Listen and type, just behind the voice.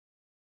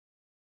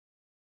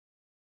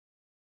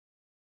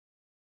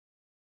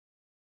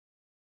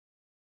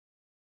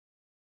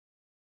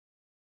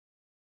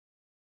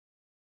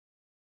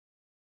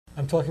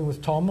I'm talking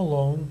with Tom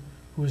Malone,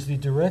 who is the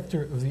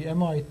director of the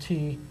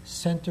MIT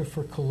Center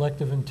for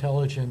Collective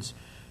Intelligence.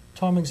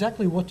 Tom,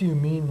 exactly what do you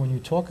mean when you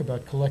talk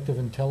about collective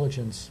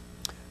intelligence?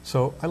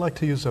 So I like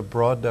to use a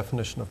broad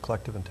definition of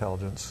collective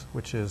intelligence,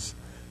 which is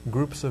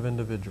groups of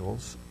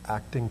individuals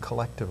acting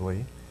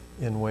collectively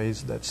in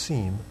ways that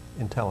seem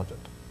intelligent.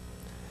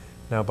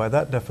 Now, by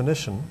that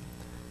definition,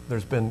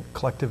 there's been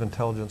collective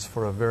intelligence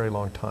for a very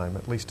long time,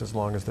 at least as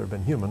long as there have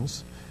been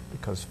humans,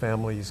 because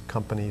families,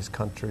 companies,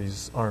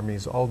 countries,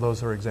 armies, all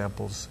those are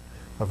examples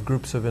of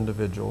groups of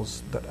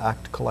individuals that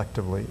act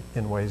collectively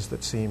in ways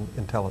that seem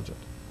intelligent.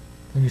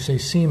 When you say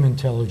seem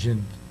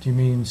intelligent, do you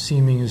mean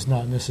seeming is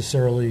not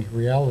necessarily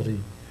reality?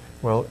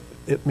 Well,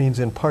 it means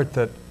in part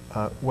that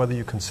whether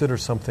you consider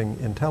something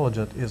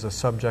intelligent is a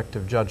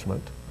subjective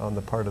judgment on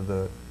the part of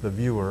the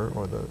viewer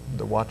or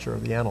the watcher or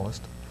the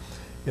analyst.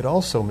 It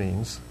also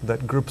means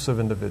that groups of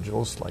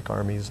individuals, like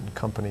armies and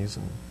companies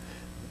and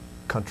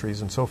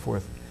countries and so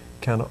forth,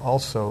 can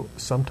also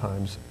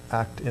sometimes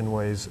act in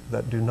ways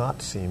that do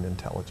not seem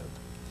intelligent.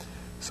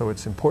 So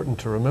it's important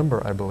to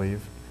remember, I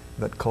believe,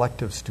 that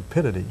collective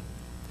stupidity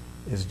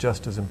is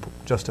just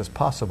as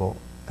possible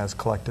as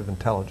collective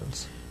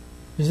intelligence.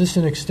 Is this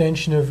an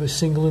extension of a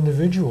single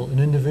individual? An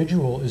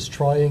individual is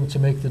trying to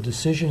make the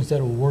decisions that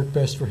will work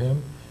best for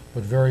him,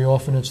 but very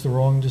often it's the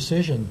wrong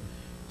decision.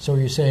 So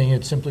you're saying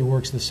it simply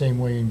works the same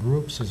way in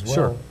groups as well?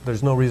 Sure.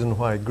 There's no reason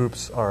why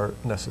groups are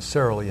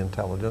necessarily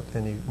intelligent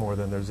any more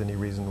than there's any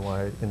reason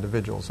why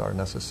individuals are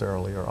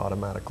necessarily or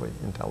automatically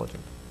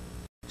intelligent.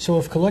 So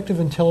if collective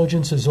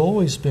intelligence has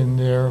always been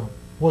there,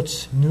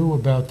 what's new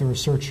about the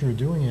research you're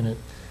doing in it?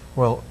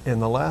 Well, in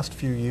the last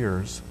few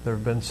years, there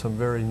have been some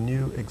very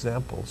new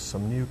examples,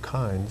 some new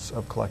kinds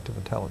of collective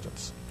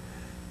intelligence.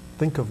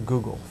 Think of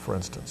Google, for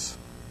instance.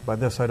 By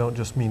this, I don't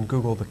just mean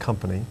Google the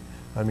company.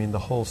 I mean the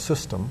whole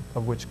system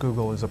of which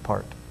Google is a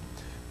part.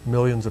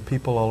 Millions of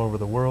people all over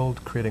the world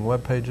creating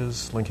web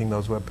pages, linking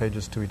those web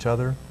pages to each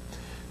other.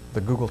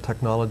 The Google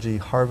technology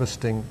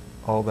harvesting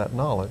all that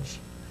knowledge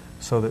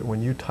so that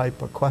when you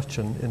type a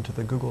question into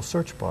the Google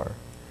search bar,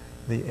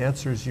 the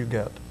answers you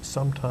get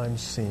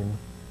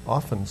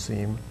often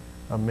seem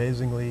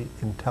amazingly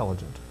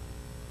intelligent,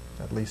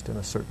 at least in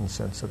a certain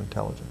sense of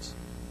intelligence.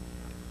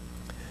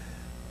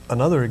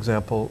 Another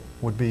example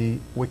would be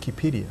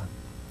Wikipedia,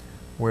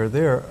 where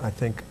there, I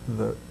think,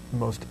 the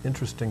most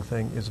interesting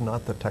thing is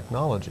not the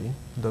technology,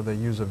 though they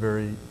use a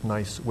very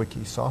nice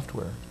wiki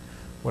software.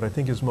 What I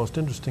think is most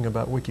interesting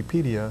about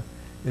Wikipedia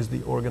is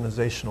the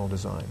organizational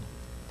design.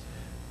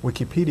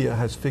 Wikipedia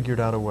has figured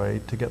out a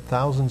way to get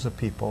thousands of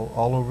people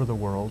all over the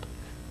world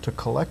to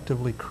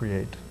collectively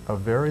create a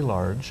very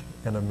large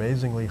and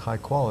amazingly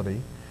high-quality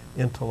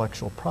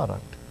intellectual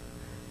product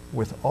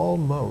with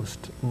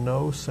almost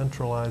no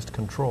centralized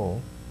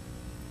control,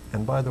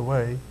 and by the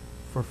way,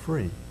 for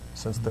free,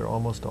 since they're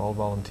almost all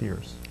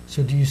volunteers.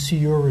 So do you see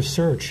your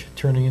research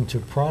turning into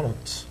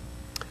products?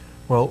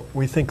 Well,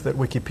 we think that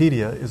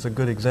Wikipedia is a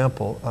good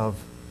example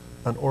of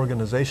an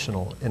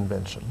organizational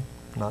invention,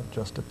 not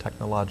just a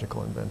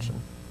technological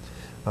invention.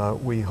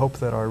 We hope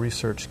that our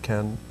research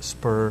can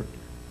spur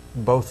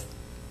both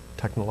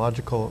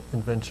technological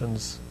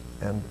inventions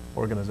and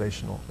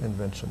organizational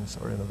inventions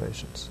or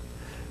innovations.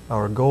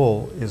 Our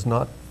goal is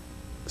not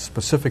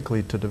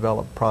specifically to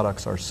develop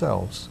products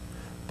ourselves,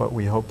 but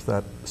we hope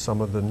that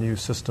some of the new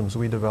systems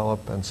we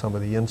develop and some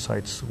of the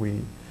insights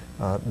we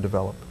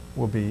develop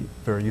will be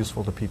very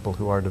useful to people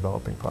who are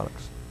developing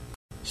products.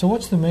 So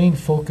what's the main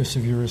focus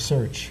of your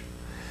research?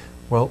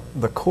 Well,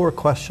 the core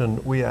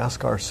question we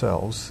ask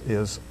ourselves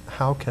is,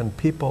 how can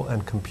people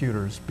and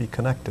computers be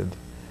connected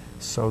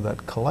so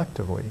that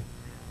collectively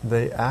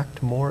they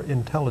act more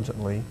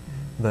intelligently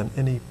than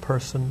any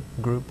person,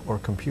 group, or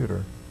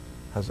computer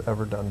has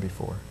ever done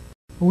before?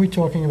 Are we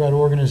talking about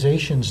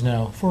organizations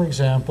now? For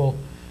example,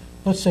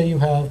 let's say you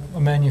have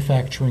a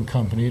manufacturing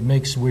company. It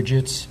makes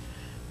widgets,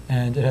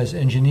 and it has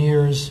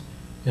engineers,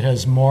 it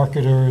has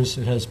marketers,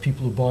 it has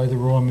people who buy the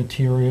raw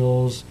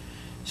materials.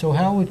 So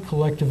how would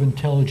collective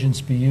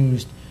intelligence be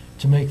used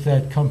to make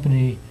that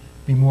company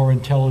be more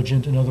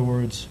intelligent, in other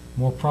words,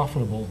 more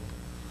profitable?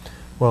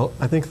 Well,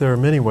 I think there are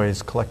many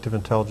ways collective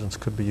intelligence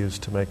could be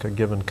used to make a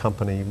given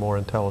company more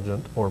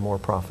intelligent or more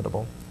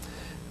profitable.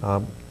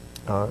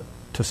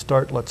 To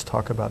start, let's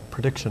talk about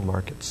prediction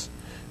markets.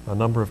 A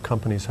number of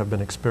companies have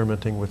been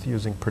experimenting with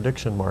using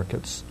prediction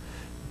markets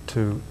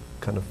to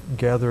kind of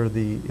gather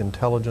the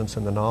intelligence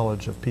and the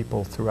knowledge of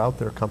people throughout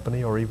their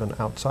company or even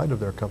outside of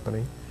their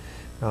company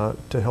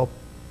to help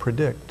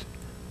predict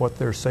what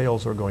their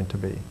sales are going to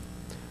be,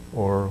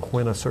 or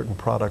when a certain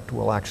product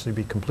will actually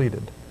be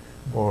completed,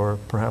 or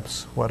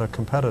perhaps what a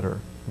competitor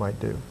might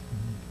do.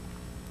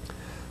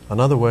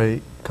 Another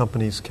way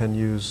companies can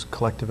use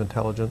collective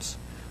intelligence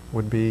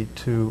would be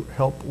to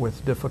help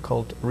with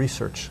difficult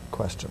research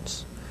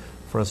questions.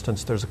 For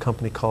instance, there's a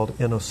company called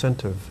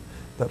Innocentive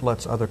that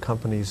lets other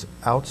companies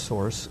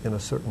outsource, in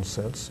a certain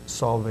sense,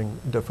 solving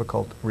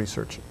difficult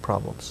research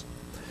problems.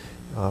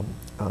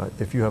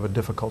 If you have a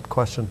difficult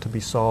question to be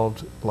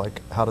solved,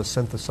 like how to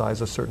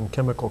synthesize a certain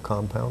chemical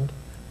compound,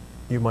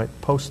 you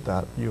might post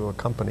that, you, a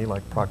company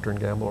like Procter &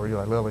 Gamble or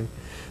Eli Lilly,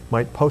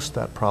 might post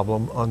that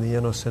problem on the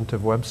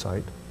Innocentive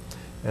website,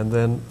 and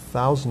then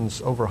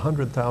thousands, over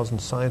 100,000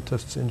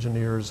 scientists,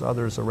 engineers,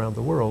 others around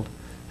the world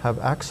have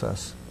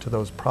access to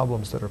those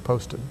problems that are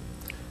posted.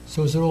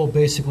 So is it all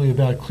basically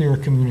about clear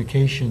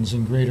communications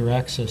and greater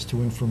access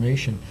to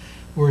information?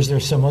 Or is there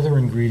some other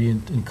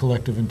ingredient in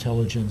collective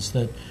intelligence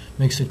that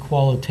makes it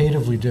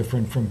qualitatively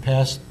different from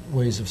past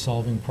ways of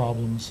solving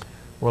problems?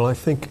 Well, I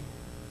think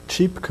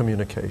cheap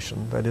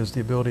communication, that is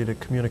the ability to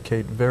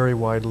communicate very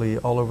widely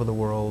all over the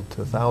world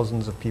to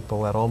thousands of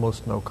people at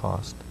almost no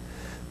cost,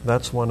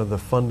 that's one of the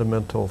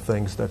fundamental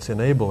things that's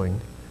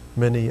enabling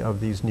many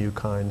of these new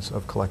kinds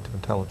of collective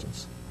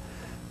intelligence.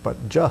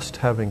 But just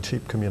having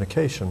cheap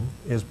communication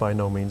is by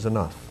no means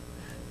enough.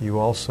 You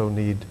also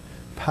need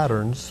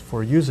patterns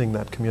for using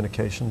that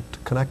communication to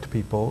connect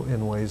people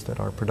in ways that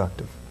are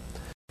productive.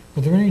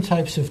 Are there any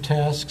types of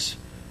tasks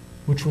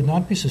which would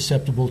not be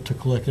susceptible to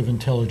collective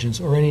intelligence,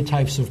 or any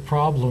types of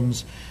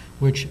problems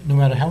which, no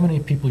matter how many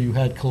people you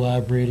had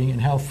collaborating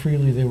and how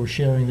freely they were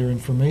sharing their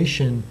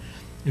information,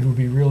 it would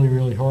be really,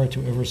 really hard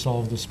to ever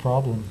solve this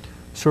problem?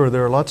 Sure,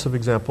 there are lots of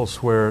examples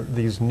where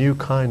these new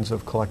kinds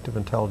of collective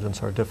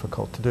intelligence are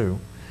difficult to do.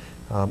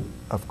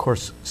 Of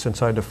course,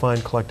 since I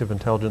define collective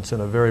intelligence in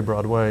a very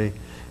broad way,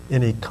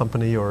 any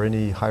company or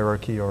any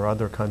hierarchy or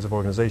other kinds of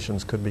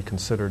organizations could be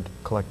considered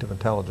collective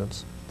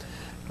intelligence.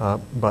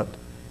 But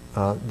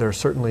there are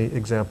certainly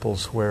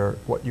examples where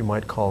what you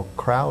might call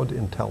crowd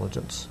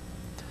intelligence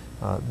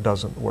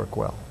doesn't work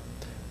well.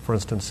 For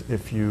instance,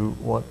 if you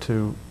want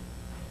to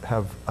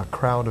have a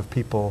crowd of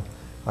people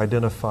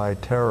identify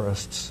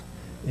terrorists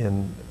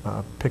in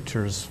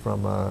pictures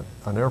from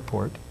an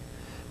airport,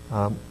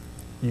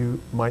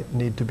 you might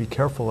need to be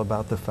careful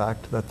about the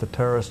fact that the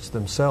terrorists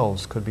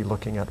themselves could be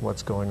looking at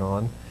what's going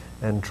on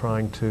and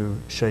trying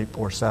to shape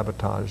or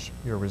sabotage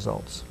your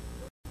results.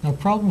 Now,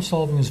 problem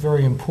solving is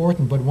very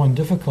important, but one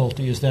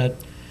difficulty is that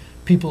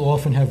people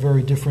often have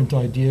very different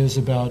ideas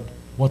about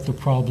what the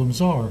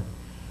problems are.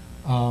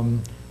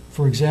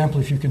 For example,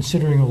 if you're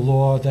considering a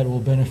law that will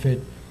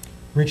benefit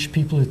rich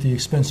people at the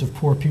expense of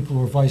poor people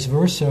or vice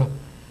versa,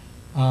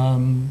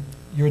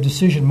 your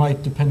decision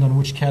might depend on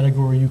which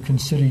category you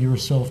consider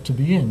yourself to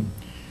be in.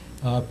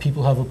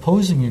 People have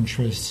opposing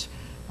interests.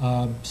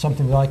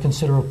 Something that I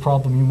consider a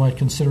problem you might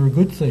consider a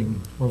good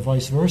thing, or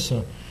vice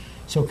versa.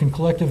 So can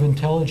collective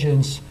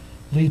intelligence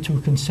lead to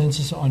a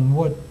consensus on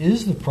what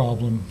is the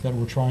problem that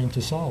we're trying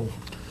to solve?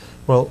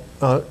 Well,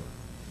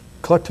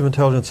 collective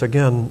intelligence,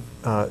 again,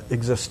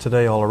 exists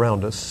today all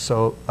around us.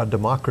 So a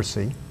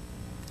democracy,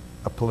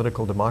 a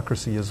political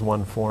democracy, is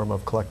one form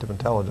of collective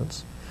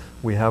intelligence.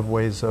 We have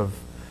ways of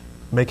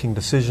making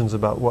decisions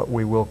about what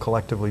we will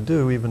collectively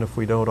do, even if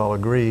we don't all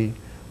agree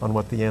on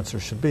what the answer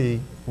should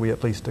be. We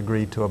at least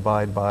agree to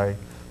abide by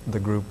the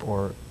group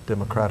or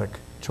democratic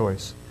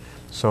choice.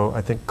 So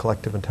I think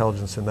collective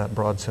intelligence in that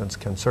broad sense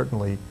can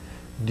certainly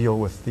deal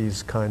with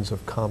these kinds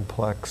of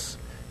complex,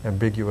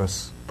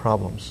 ambiguous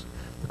problems.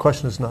 The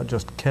question is not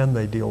just can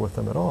they deal with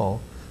them at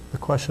all, the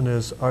question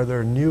is, are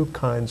there new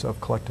kinds of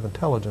collective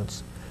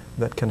intelligence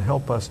that can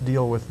help us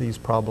deal with these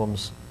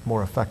problems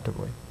more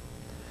effectively?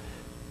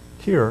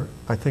 Here,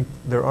 I think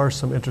there are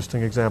some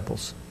interesting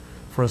examples.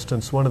 For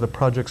instance, one of the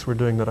projects we're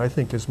doing that I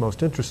think is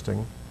most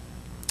interesting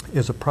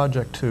is a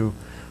project to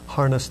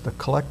harness the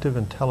collective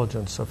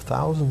intelligence of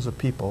thousands of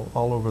people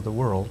all over the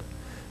world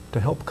to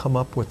help come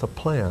up with a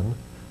plan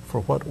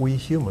for what we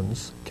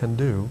humans can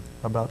do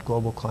about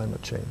global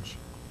climate change.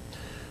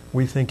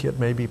 We think it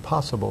may be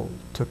possible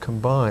to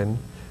combine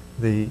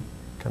the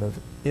kind of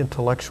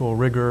intellectual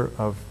rigor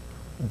of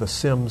the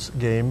Sims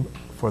game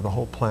for the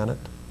whole planet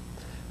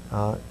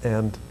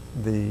and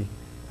the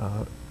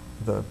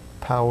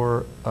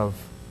power of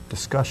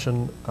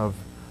discussion of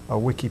a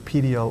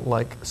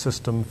Wikipedia-like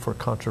system for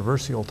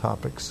controversial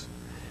topics,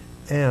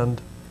 and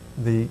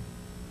the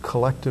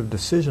collective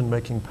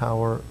decision-making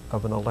power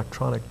of an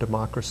electronic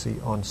democracy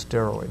on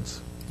steroids.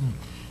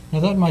 Now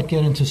that might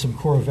get into some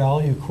core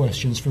value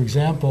questions. For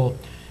example,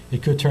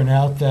 it could turn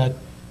out that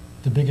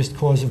the biggest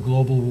cause of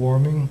global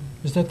warming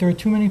is that there are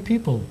too many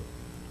people.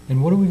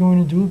 And what are we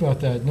going to do about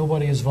that?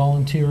 Nobody is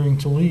volunteering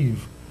to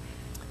leave.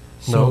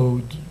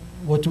 So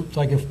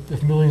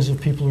if millions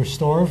of people are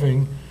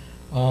starving,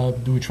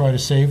 do we try to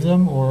save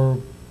them, or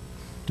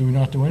do we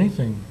not do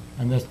anything?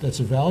 And that's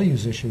a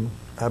values issue.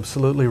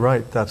 Absolutely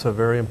right. That's a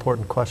very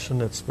important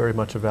question. It's very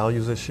much a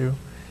values issue.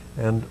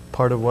 And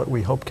part of what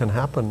we hope can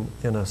happen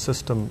in a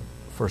system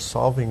for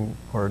solving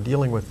or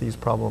dealing with these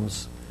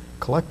problems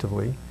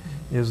collectively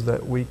is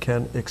that we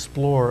can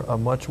explore a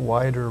much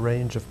wider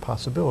range of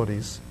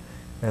possibilities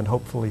and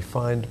hopefully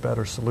find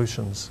better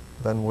solutions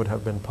than would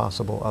have been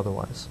possible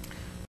otherwise.